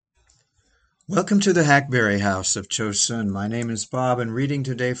Welcome to the Hackberry House of Chosun. My name is Bob, and reading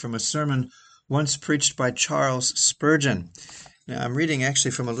today from a sermon once preached by Charles Spurgeon. Now, I'm reading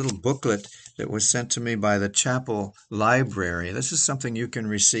actually from a little booklet that was sent to me by the Chapel Library. This is something you can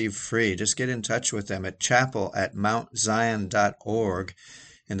receive free. Just get in touch with them at chapel@mountzion.org,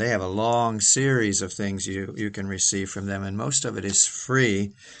 and they have a long series of things you can receive from them, and most of it is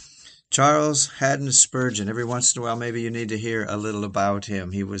free. Charles Haddon Spurgeon. Every once in a while, maybe you need to hear a little about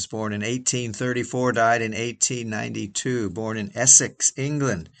him. He was born in 1834, died in 1892, born in Essex,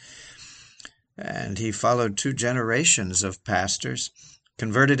 England. And he followed two generations of pastors,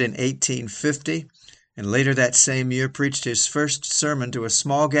 converted in 1850, and later that same year preached his first sermon to a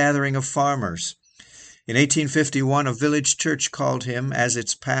small gathering of farmers. In 1851, a village church called him as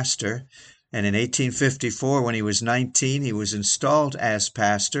its pastor, and in 1854, when he was 19, he was installed as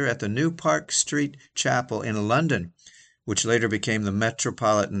pastor at the New Park Street Chapel in London, which later became the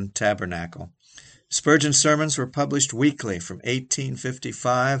Metropolitan Tabernacle. Spurgeon's sermons were published weekly from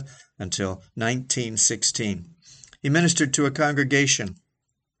 1855 until 1916. He ministered to a congregation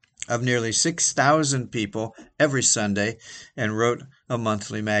of nearly 6,000 people every Sunday and wrote a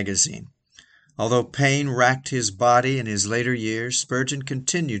monthly magazine. Although pain racked his body in his later years, Spurgeon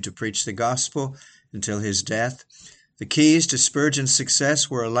continued to preach the gospel until his death. The keys to Spurgeon's success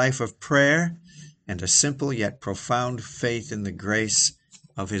were a life of prayer and a simple yet profound faith in the grace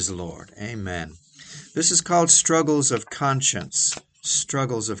of his Lord. Amen. This is called Struggles of Conscience.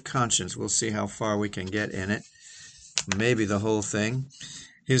 Struggles of Conscience. We'll see how far we can get in it. Maybe the whole thing.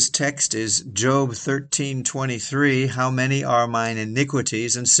 His text is Job 13:23. How many are mine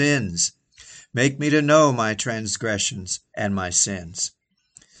iniquities and sins? Make me to know my transgressions and my sins.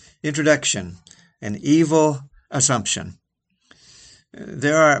 Introduction. An evil assumption.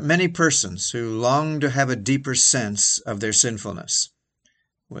 There are many persons who long to have a deeper sense of their sinfulness.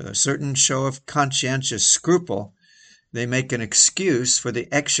 With a certain show of conscientious scruple, they make an excuse for the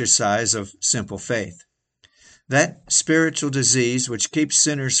exercise of simple faith. That spiritual disease which keeps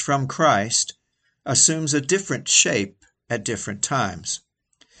sinners from Christ assumes a different shape at different times.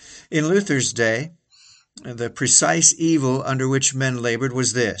 In Luther's day, the precise evil under which men labored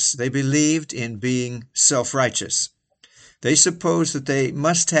was this: they believed in being self-righteous. They supposed that they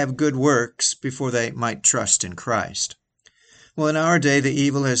must have good works before they might trust in Christ. Well, in our day, the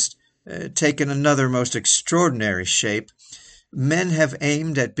evil has taken another most extraordinary shape. Men have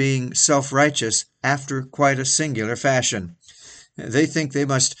aimed at being self-righteous after quite a singular fashion. They think they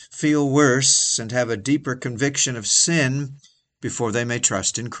must feel worse and have a deeper conviction of sin before they may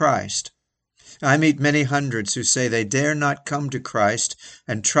trust in Christ. I meet many hundreds who say they dare not come to Christ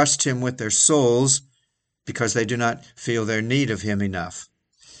and trust him with their souls because they do not feel their need of him enough.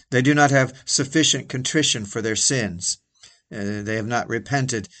 They do not have sufficient contrition for their sins. They have not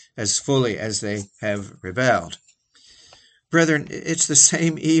repented as fully as they have rebelled. Brethren, it's the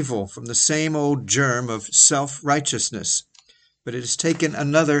same evil from the same old germ of self-righteousness, but it has taken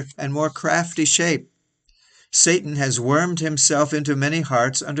another and more crafty shape. Satan has wormed himself into many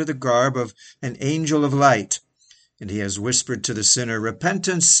hearts under the garb of an angel of light, and he has whispered to the sinner,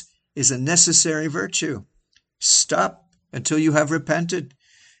 repentance is a necessary virtue. Stop until you have repented,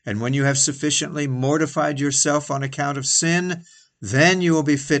 and when you have sufficiently mortified yourself on account of sin, then you will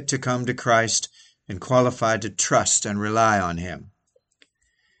be fit to come to Christ and qualified to trust and rely on him.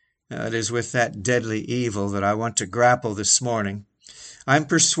 It is with that deadly evil that I want to grapple this morning. I'm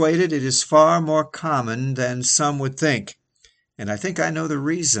persuaded it is far more common than some would think, and I think I know the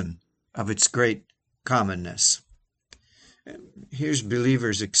reason of its great commonness. Here's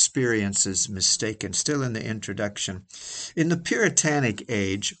believers' experiences mistaken, still in the introduction. In the Puritanic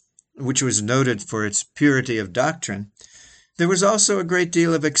age, which was noted for its purity of doctrine, there was also a great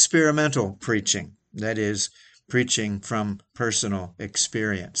deal of experimental preaching, that is, preaching from personal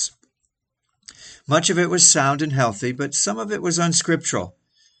experience. Much of it was sound and healthy, but some of it was unscriptural.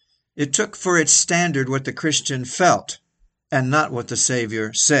 It took for its standard what the Christian felt, and not what the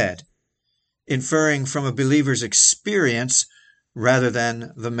Savior said, inferring from a believer's experience rather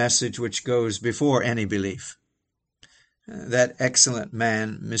than the message which goes before any belief. That excellent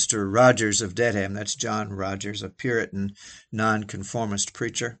man, Mr. Rogers of Dedham, that's John Rogers, a Puritan nonconformist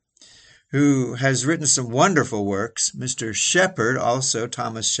preacher, who has written some wonderful works. Mr. Shepherd, also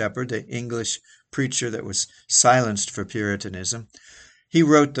Thomas Shepherd, the English preacher that was silenced for Puritanism. He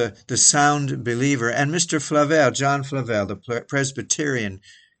wrote the Sound Believer. And Mr. Flavel, John Flavel, the Presbyterian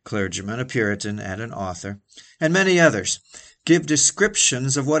clergyman, a Puritan and an author, and many others, give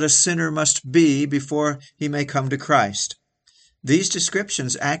descriptions of what a sinner must be before he may come to Christ. These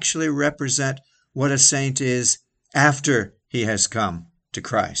descriptions actually represent what a saint is after he has come to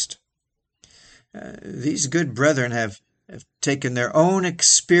Christ. These good brethren have taken their own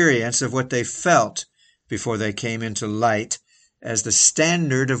experience of what they felt before they came into light as the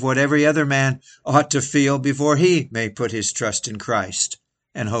standard of what every other man ought to feel before he may put his trust in Christ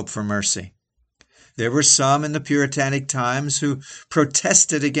and hope for mercy. There were some in the Puritanic times who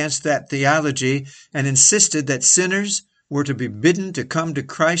protested against that theology and insisted that sinners were to be bidden to come to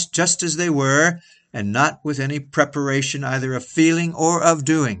Christ just as they were, and not with any preparation either of feeling or of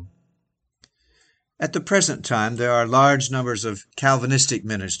doing. At the present time, there are large numbers of Calvinistic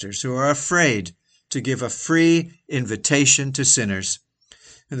ministers who are afraid to give a free invitation to sinners.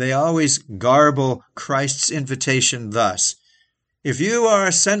 They always garble Christ's invitation thus: "If you are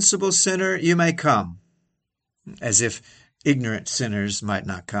a sensible sinner, you may come," as if ignorant sinners might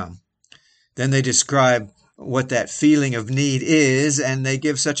not come. Then they describe what that feeling of need is, and they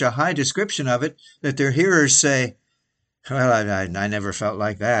give such a high description of it that their hearers say, "Well, I never felt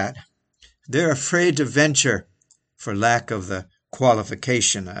like that." They're afraid to venture for lack of the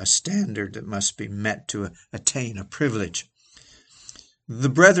qualification, a standard that must be met to attain a privilege. The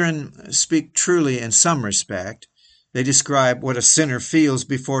brethren speak truly in some respect. They describe what a sinner feels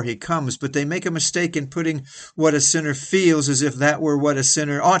before he comes, but they make a mistake in putting what a sinner feels as if that were what a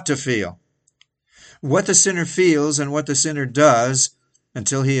sinner ought to feel. What the sinner feels and what the sinner does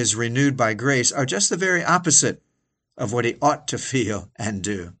until he is renewed by grace are just the very opposite of what he ought to feel and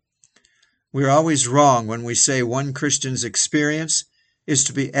do. We're always wrong when we say one Christian's experience is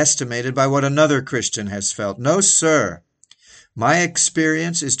to be estimated by what another Christian has felt. No, sir. My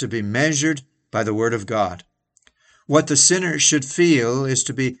experience is to be measured by the Word of God. What the sinner should feel is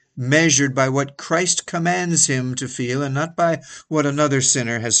to be measured by what Christ commands him to feel, and not by what another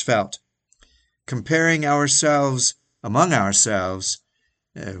sinner has felt. Comparing ourselves among ourselves,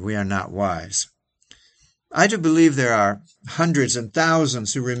 we are not wise. I do believe there are hundreds and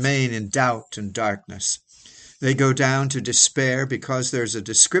thousands who remain in doubt and darkness. They go down to despair because there's a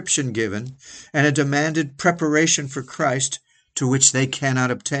description given and a demanded preparation for Christ to which they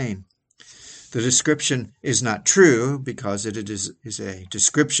cannot obtain. The description is not true because it is a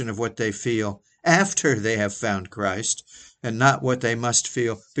description of what they feel after they have found Christ, and not what they must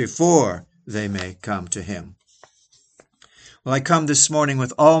feel before they may come to him. Well, I come this morning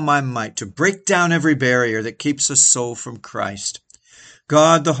with all my might to break down every barrier that keeps a soul from Christ.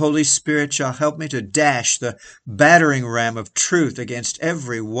 God, the Holy Spirit, shall help me to dash the battering ram of truth against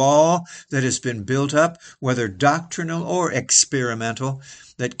every wall that has been built up, whether doctrinal or experimental,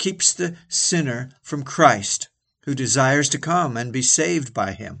 that keeps the sinner from Christ, who desires to come and be saved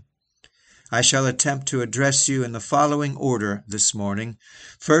by him. I shall attempt to address you in the following order this morning.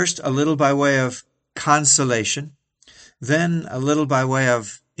 First, a little by way of consolation, then a little by way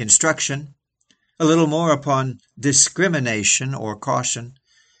of instruction, a little more upon discrimination or caution,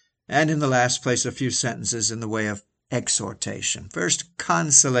 and in the last place a few sentences in the way of exhortation. First,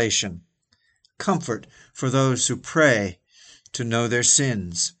 consolation, comfort for those who pray to know their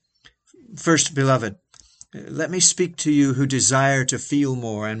sins. First, beloved, let me speak to you who desire to feel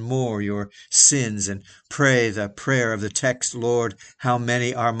more and more your sins and pray the prayer of the text, "Lord, how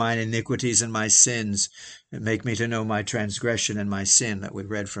many are mine iniquities and my sins? Make me to know my transgression and my sin," that we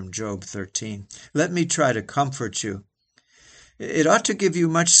read from Job 13. Let me try to comfort you. It ought to give you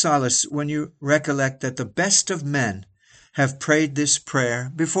much solace when you recollect that the best of men have prayed this prayer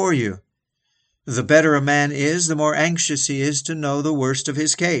before you. The better a man is, the more anxious he is to know the worst of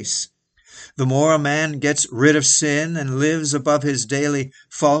his case. The more a man gets rid of sin and lives above his daily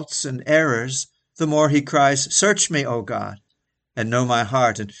faults and errors, the more he cries, "Search me, O God, and know my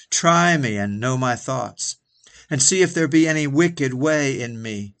heart, and try me and know my thoughts, and see if there be any wicked way in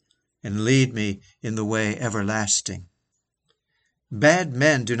me, and lead me in the way everlasting." Bad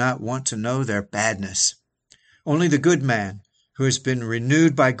men do not want to know their badness. Only the good man, who has been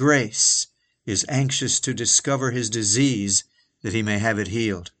renewed by grace, is anxious to discover his disease that he may have it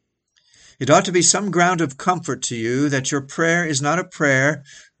healed. It ought to be some ground of comfort to you that your prayer is not a prayer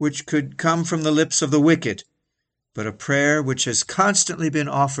which could come from the lips of the wicked, but a prayer which has constantly been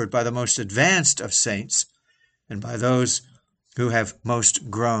offered by the most advanced of saints and by those who have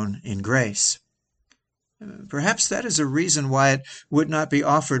most grown in grace. Perhaps that is a reason why it would not be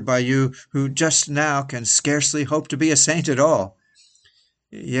offered by you who just now can scarcely hope to be a saint at all.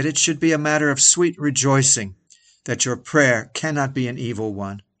 Yet it should be a matter of sweet rejoicing that your prayer cannot be an evil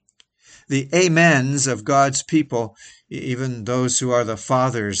one. The amens of God's people, even those who are the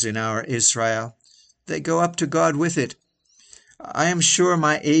fathers in our Israel, they go up to God with it. I am sure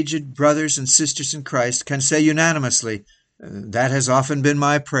my aged brothers and sisters in Christ can say unanimously, That has often been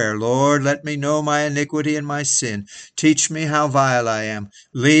my prayer. Lord, let me know my iniquity and my sin. Teach me how vile I am.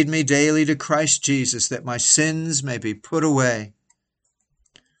 Lead me daily to Christ Jesus, that my sins may be put away.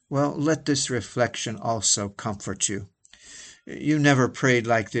 Well, let this reflection also comfort you. You never prayed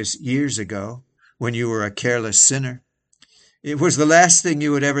like this years ago, when you were a careless sinner. It was the last thing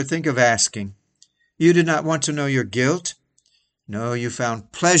you would ever think of asking. You did not want to know your guilt. No, you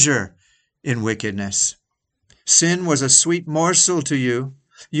found pleasure in wickedness. Sin was a sweet morsel to you.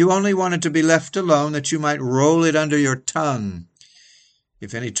 You only wanted to be left alone that you might roll it under your tongue.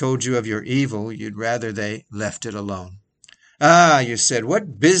 If any told you of your evil, you'd rather they left it alone. Ah, you said,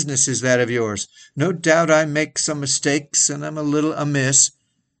 what business is that of yours? No doubt I make some mistakes and am a little amiss,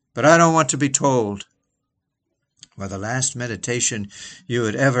 but I don't want to be told. Well, the last meditation you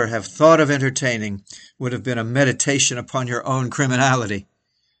would ever have thought of entertaining would have been a meditation upon your own criminality.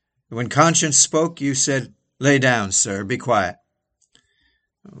 When conscience spoke, you said, lay down, sir, be quiet.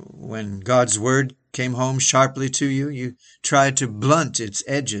 When God's word came home sharply to you, you tried to blunt its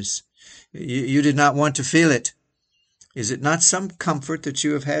edges. You did not want to feel it. Is it not some comfort that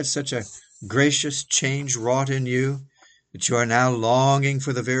you have had such a gracious change wrought in you, that you are now longing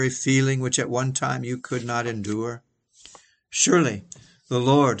for the very feeling which at one time you could not endure? Surely the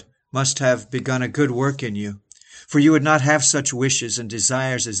Lord must have begun a good work in you, for you would not have such wishes and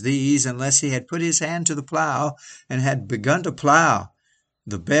desires as these unless he had put his hand to the plow and had begun to plow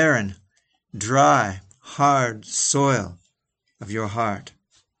the barren, dry, hard soil of your heart.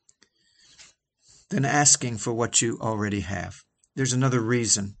 Than asking for what you already have. There's another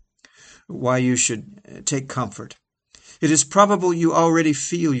reason why you should take comfort. It is probable you already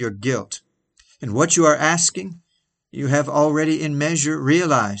feel your guilt, and what you are asking, you have already in measure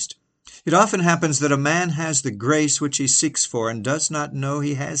realized. It often happens that a man has the grace which he seeks for and does not know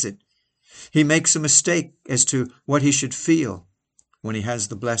he has it. He makes a mistake as to what he should feel when he has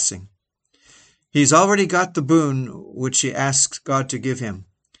the blessing. He's already got the boon which he asks God to give him.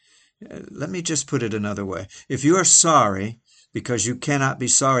 Let me just put it another way. If you are sorry because you cannot be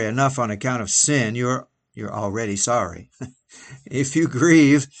sorry enough on account of sin, you're already sorry. If you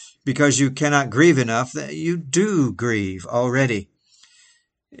grieve because you cannot grieve enough, you do grieve already.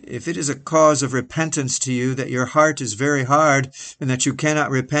 If it is a cause of repentance to you that your heart is very hard and that you cannot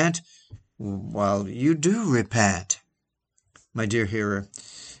repent, well, you do repent. My dear hearer,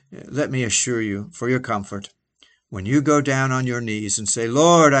 let me assure you, for your comfort, when you go down on your knees and say,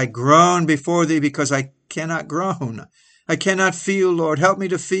 Lord, I groan before thee because I cannot groan. I cannot feel, Lord, help me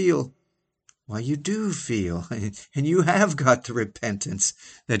to feel. Why, you do feel, and you have got the repentance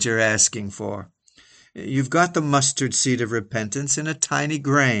that you're asking for. You've got the mustard seed of repentance in a tiny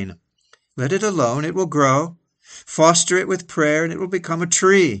grain. Let it alone, it will grow. Foster it with prayer, and it will become a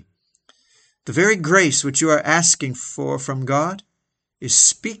tree. The very grace which you are asking for from God is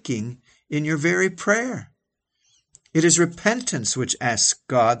speaking in your very prayer. It is repentance which asks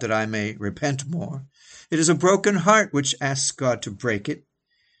God that I may repent more. It is a broken heart which asks God to break it.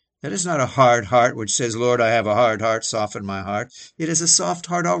 That is not a hard heart which says, Lord, I have a hard heart, soften my heart. It is a soft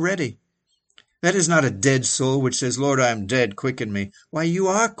heart already. That is not a dead soul which says, Lord, I am dead, quicken me. Why, you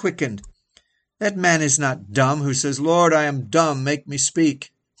are quickened. That man is not dumb who says, Lord, I am dumb, make me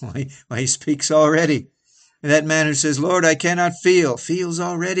speak. Why, he speaks already. And that man who says, Lord, I cannot feel, feels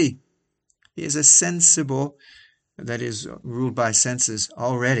already. He is a sensible, that is ruled by senses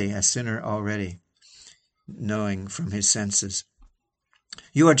already, a sinner already, knowing from his senses.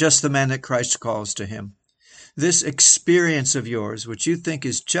 You are just the man that Christ calls to him. This experience of yours, which you think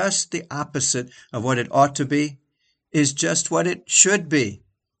is just the opposite of what it ought to be, is just what it should be.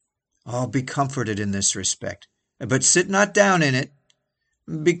 Oh, be comforted in this respect, but sit not down in it.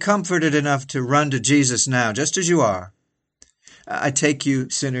 Be comforted enough to run to Jesus now, just as you are. I take you,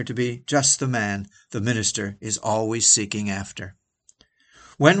 sinner, to be just the man the minister is always seeking after.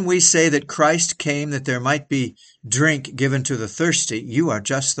 When we say that Christ came that there might be drink given to the thirsty, you are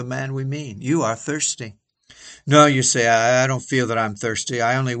just the man we mean. You are thirsty. No, you say, I don't feel that I'm thirsty.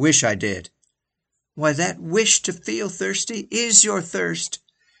 I only wish I did. Why, that wish to feel thirsty is your thirst.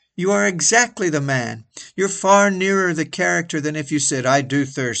 You are exactly the man. You're far nearer the character than if you said, I do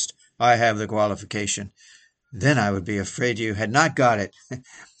thirst. I have the qualification. Then I would be afraid you had not got it.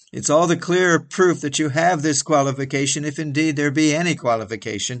 It's all the clearer proof that you have this qualification, if indeed there be any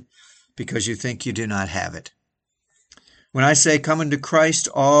qualification, because you think you do not have it. When I say, come unto Christ,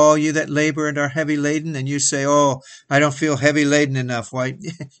 all you that labor and are heavy laden, and you say, oh, I don't feel heavy laden enough, why,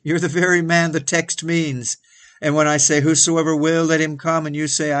 you're the very man the text means. And when I say, whosoever will, let him come, and you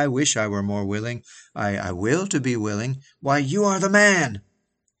say, I wish I were more willing, I will to be willing, why, you are the man.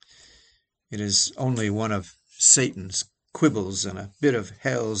 It is only one of Satan's quibbles and a bit of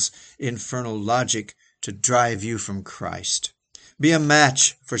hell's infernal logic to drive you from Christ. Be a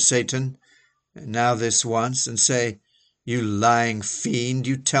match for Satan, now this once, and say, "You lying fiend,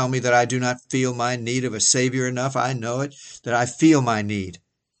 you tell me that I do not feel my need of a Savior enough. I know it, that I feel my need.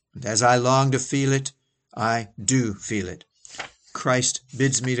 And as I long to feel it, I do feel it. Christ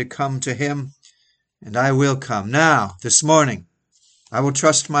bids me to come to him, and I will come. Now, this morning, I will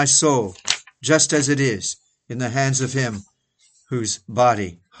trust my soul, just as it is, in the hands of him whose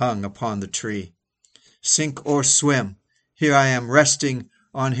body hung upon the tree. Sink or swim, here I am resting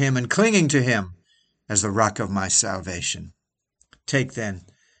on him and clinging to him as the rock of my salvation." Take then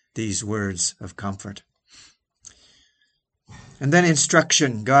these words of comfort. And then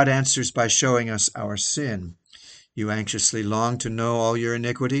instruction. God answers by showing us our sin. You anxiously long to know all your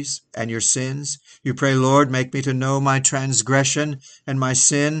iniquities and your sins. You pray, "Lord, make me to know my transgression and my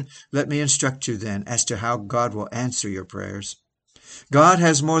sin." Let me instruct you then as to how God will answer your prayers. God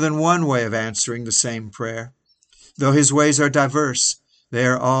has more than one way of answering the same prayer. Though his ways are diverse, they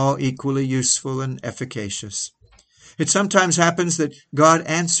are all equally useful and efficacious. It sometimes happens that God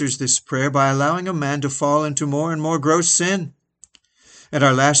answers this prayer by allowing a man to fall into more and more gross sin. At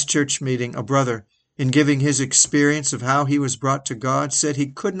our last church meeting, a brother, in giving his experience of how he was brought to God, said he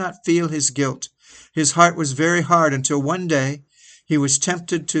could not feel his guilt. His heart was very hard until one day he was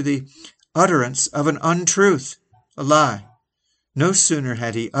tempted to the utterance of an untruth, a lie. No sooner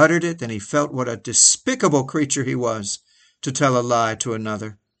had he uttered it than he felt what a despicable creature he was to tell a lie to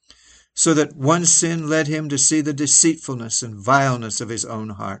another, so that one sin led him to see the deceitfulness and vileness of his own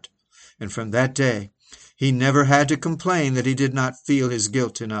heart. And from that day, he never had to complain that he did not feel his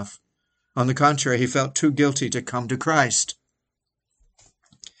guilt enough. On the contrary, he felt too guilty to come to Christ.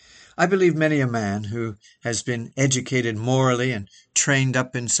 I believe many a man who has been educated morally and trained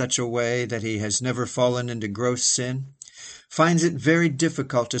up in such a way that he has never fallen into gross sin finds it very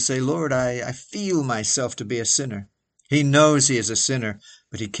difficult to say, "Lord, I feel myself to be a sinner." He knows he is a sinner,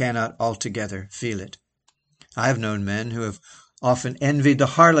 but he cannot altogether feel it. I have known men who have often envied the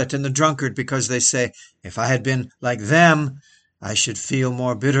harlot and the drunkard because they say, "If I had been like them, I should feel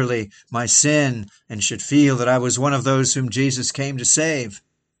more bitterly my sin and should feel that I was one of those whom Jesus came to save."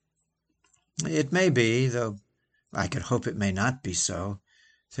 It may be, though I could hope it may not be so,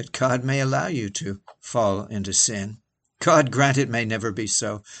 that God may allow you to fall into sin. God grant it may never be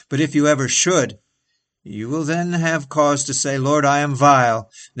so. But if you ever should, you will then have cause to say, "Lord, I am vile.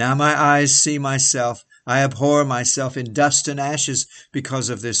 Now my eyes see myself. I abhor myself in dust and ashes because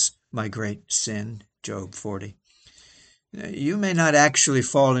of this my great sin." Job 40. You may not actually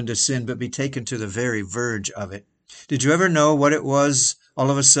fall into sin, but be taken to the very verge of it. Did you ever know what it was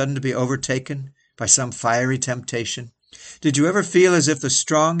all of a sudden to be overtaken by some fiery temptation? Did you ever feel as if the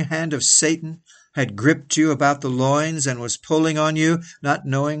strong hand of Satan had gripped you about the loins and was pulling on you, not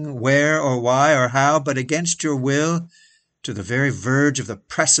knowing where or why or how, but against your will, to the very verge of the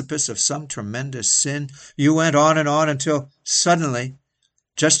precipice of some tremendous sin? You went on and on until suddenly,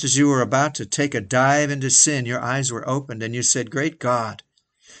 just as you were about to take a dive into sin, your eyes were opened and you said, "Great God,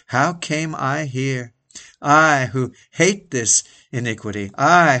 how came I here? I who hate this iniquity,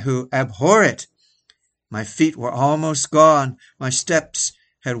 I who abhor it." My feet were almost gone. My steps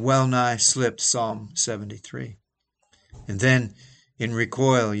had well nigh slipped. Psalm 73. And then, in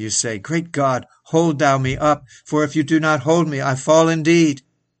recoil, you say, "Great God, hold thou me up, for if you do not hold me, I fall indeed."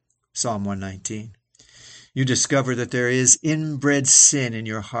 Psalm 119. You discover that there is inbred sin in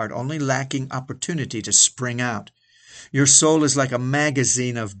your heart, only lacking opportunity to spring out. Your soul is like a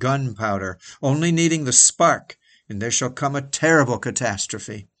magazine of gunpowder, only needing the spark, and there shall come a terrible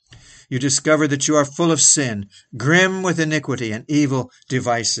catastrophe. You discover that you are full of sin, grim with iniquity and evil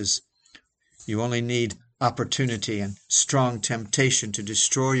devices. You only need opportunity and strong temptation to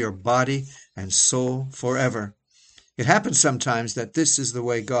destroy your body and soul forever. It happens sometimes that this is the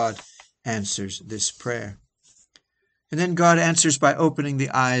way God answers this prayer. And then God answers by opening the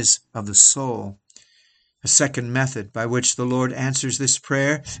eyes of the soul. A second method by which the Lord answers this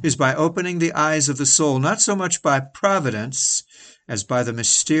prayer is by opening the eyes of the soul, not so much by providence as by the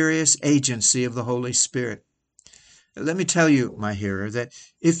mysterious agency of the Holy Spirit. Let me tell you, my hearer, that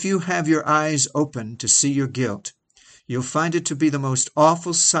if you have your eyes open to see your guilt, you'll find it to be the most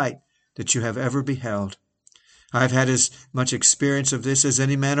awful sight that you have ever beheld. I've had as much experience of this as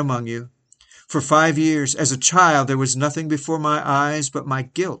any man among you. For 5 years, as a child, there was nothing before my eyes but my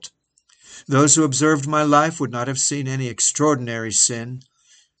guilt. Those who observed my life would not have seen any extraordinary sin,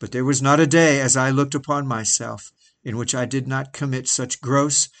 but there was not a day, as I looked upon myself, in which I did not commit such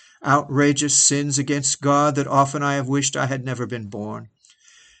gross, outrageous sins against God that often I have wished I had never been born.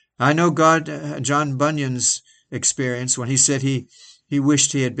 I know John Bunyan's experience when he said he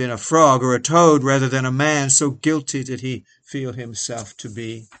wished he had been a frog or a toad rather than a man, so guilty did he feel himself to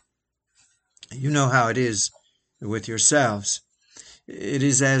be. You know how it is with yourselves. It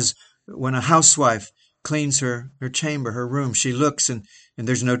is as when a housewife cleans her chamber, her room. She looks and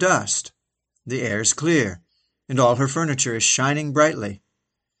there's no dust. The air is clear, and all her furniture is shining brightly.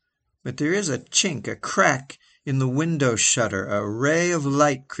 But there is a chink, a crack in the window shutter. A ray of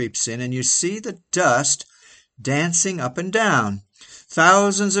light creeps in, and you see the dust dancing up and down.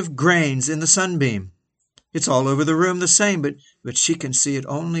 Thousands of grains in the sunbeam. It's all over the room the same, but she can see it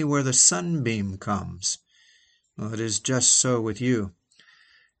only where the sunbeam comes. Well, it is just so with you.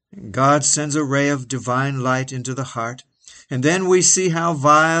 God sends a ray of divine light into the heart, and then we see how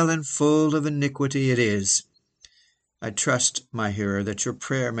vile and full of iniquity it is. I trust, my hearer, that your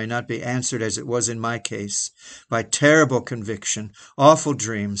prayer may not be answered as it was in my case, by terrible conviction, awful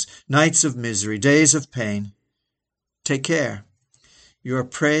dreams, nights of misery, days of pain. Take care. You are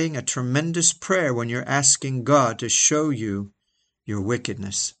praying a tremendous prayer when you're asking God to show you your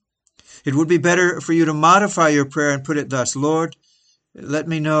wickedness. It would be better for you to modify your prayer and put it thus: Lord, let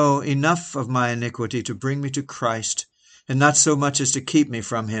me know enough of my iniquity to bring me to Christ, and not so much as to keep me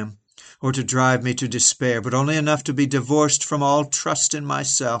from him, or to drive me to despair, but only enough to be divorced from all trust in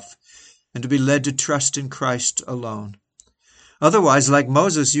myself, and to be led to trust in Christ alone. Otherwise, like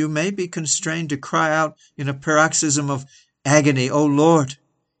Moses, you may be constrained to cry out in a paroxysm of agony, O Lord,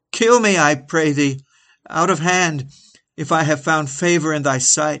 kill me, I pray thee, out of hand, if I have found favor in thy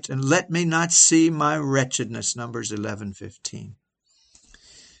sight, and let me not see my wretchedness. Numbers 11:15.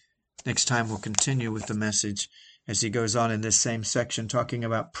 Next time we'll continue with the message as he goes on in this same section, talking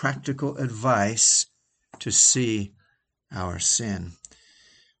about practical advice to see our sin.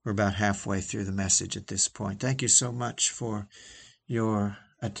 We're about halfway through the message at this point. Thank you so much for your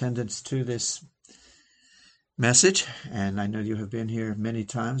attendance to this message, and I know you have been here many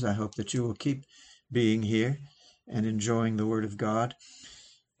times. I hope that you will keep being here and enjoying the Word of God.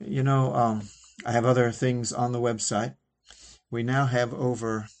 You know, I have other things on the website. We now have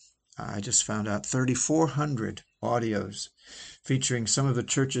over, I just found out, 3,400 audios featuring some of the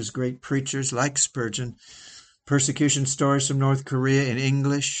church's great preachers like Spurgeon, persecution stories from North Korea in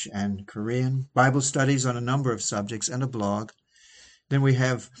English and Korean, Bible studies on a number of subjects, and a blog. Then we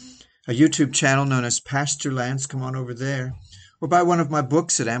have a YouTube channel known as Pastor Lance. Come on over there. Or buy one of my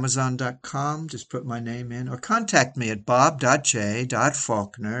books at Amazon.com. Just put my name in. Or contact me at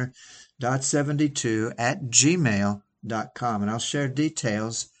bob.j.faulkner.72@gmail.com. And I'll share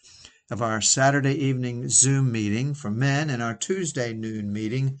details of our Saturday evening Zoom meeting for men and our Tuesday noon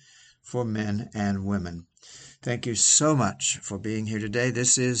meeting for men and women. Thank you so much for being here today.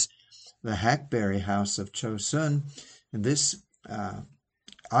 This is the Hackberry House of Chosun, and this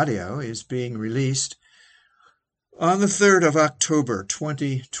audio is being released on the 3rd of October,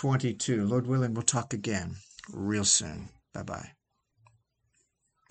 2022. Lord willing, we'll talk again real soon. Bye-bye.